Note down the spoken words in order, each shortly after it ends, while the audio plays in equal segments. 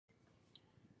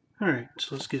Alright,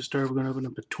 so let's get started. We're going to open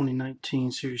up a 2019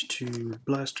 Series 2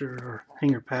 blaster or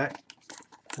hanger pack.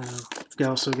 We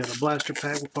also got a blaster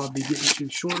pack we'll probably be getting to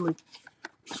shortly.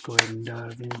 Let's go ahead and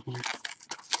dive in here.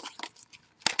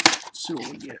 Let's see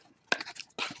what we get.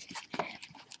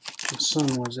 The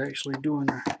sun was actually doing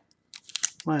our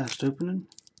last opening.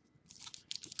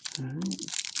 Alright.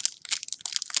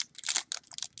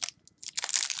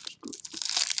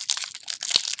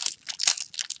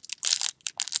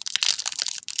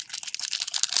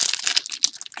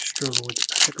 Struggle with the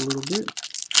pack a little bit.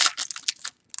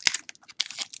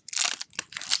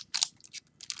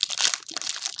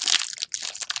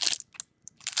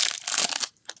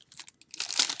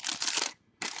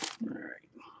 Alright,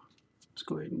 let's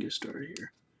go ahead and get started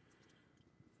here.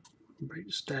 Break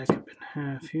the stack up in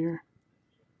half here.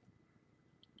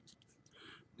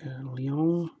 Got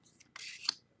Leon,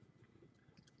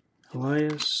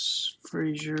 Elias,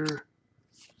 Frazier,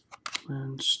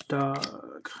 and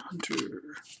Stock, Hunter,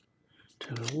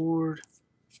 Taylor Ward,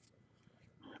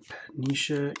 Pat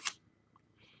Neshek,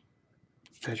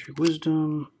 Patrick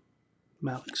Wisdom,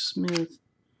 Malik Smith,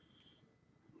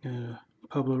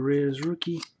 Pablo Reyes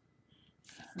rookie,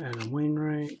 Adam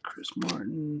Wainwright, Chris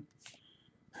Martin,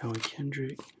 Howie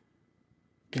Kendrick,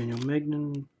 Daniel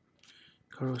Megnan,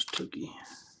 Carlos Tukey.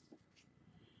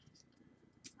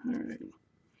 Alright,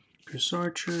 Chris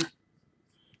Archer,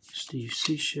 Steve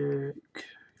Cishek,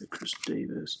 Chris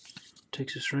Davis,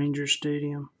 Texas Rangers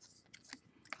Stadium.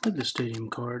 I like the stadium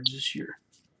cards this year.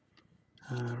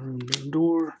 Room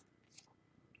Door,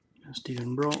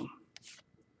 Stephen Broughton,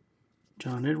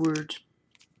 John Edwards,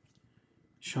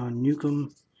 Sean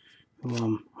Newcomb,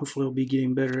 who hopefully will be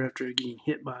getting better after getting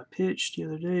hit by a pitch the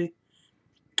other day.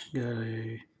 Got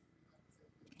a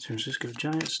San Francisco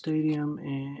Giants Stadium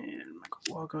and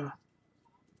Michael Wacha.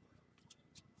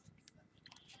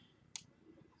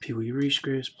 Pee Wee Reese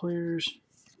greatest players.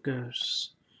 Got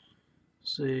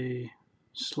a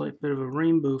slight bit of a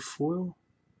rainbow foil.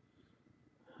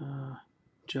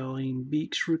 Jolene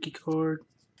Beeks rookie card.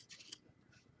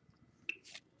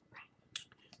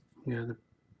 We got the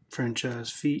franchise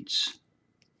feats.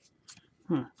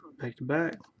 Back to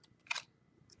back.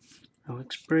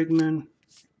 Alex Bregman,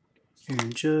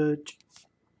 Aaron Judge,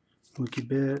 Mookie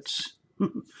Betts,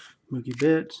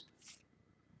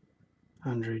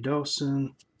 Andre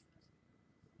Dawson.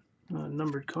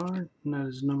 Numbered card, and that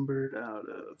is numbered out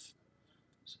of,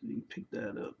 so you can pick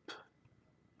that up.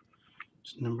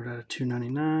 It's numbered out of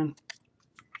 299.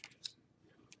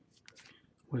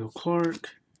 Will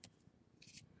Clark.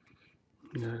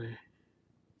 Got a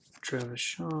Travis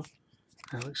Shaw,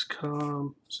 Alex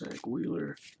Cobb, Zach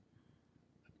Wheeler,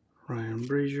 Ryan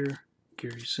Brazier,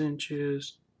 Gary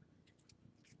Sanchez,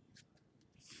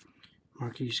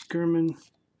 Marquise Gurman,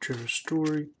 Trevor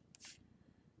Story,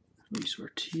 Luis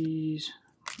Ortiz,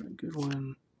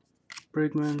 Goodwin,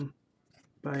 Bregman,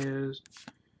 Baez,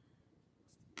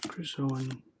 Chris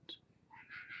Owens,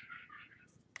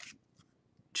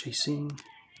 Chasing,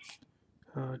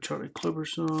 Charlie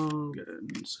Cleberson,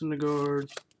 Syndergaard,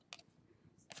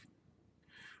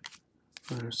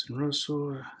 Anderson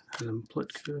Russell, Adam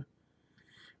Pletka,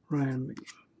 Ryan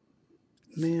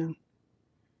McMahon,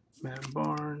 Matt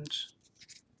Barnes,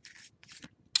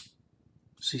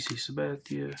 CC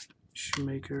Sabathia,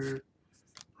 Shoemaker,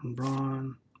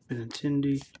 Braun,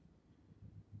 Benintendi,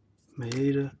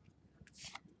 Maeda,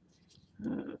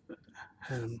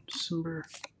 Adam Simber,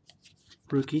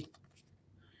 rookie,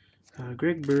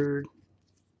 Greg Bird,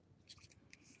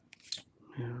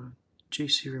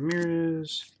 J.C.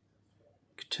 Ramirez,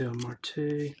 Ketel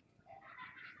Marte,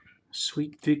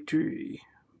 Sweet Victory,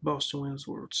 Boston wins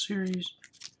World Series,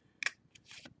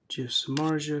 Jeff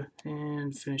Samardzija,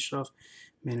 and finish off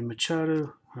Manny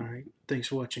Machado. Alright, thanks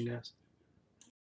for watching, guys.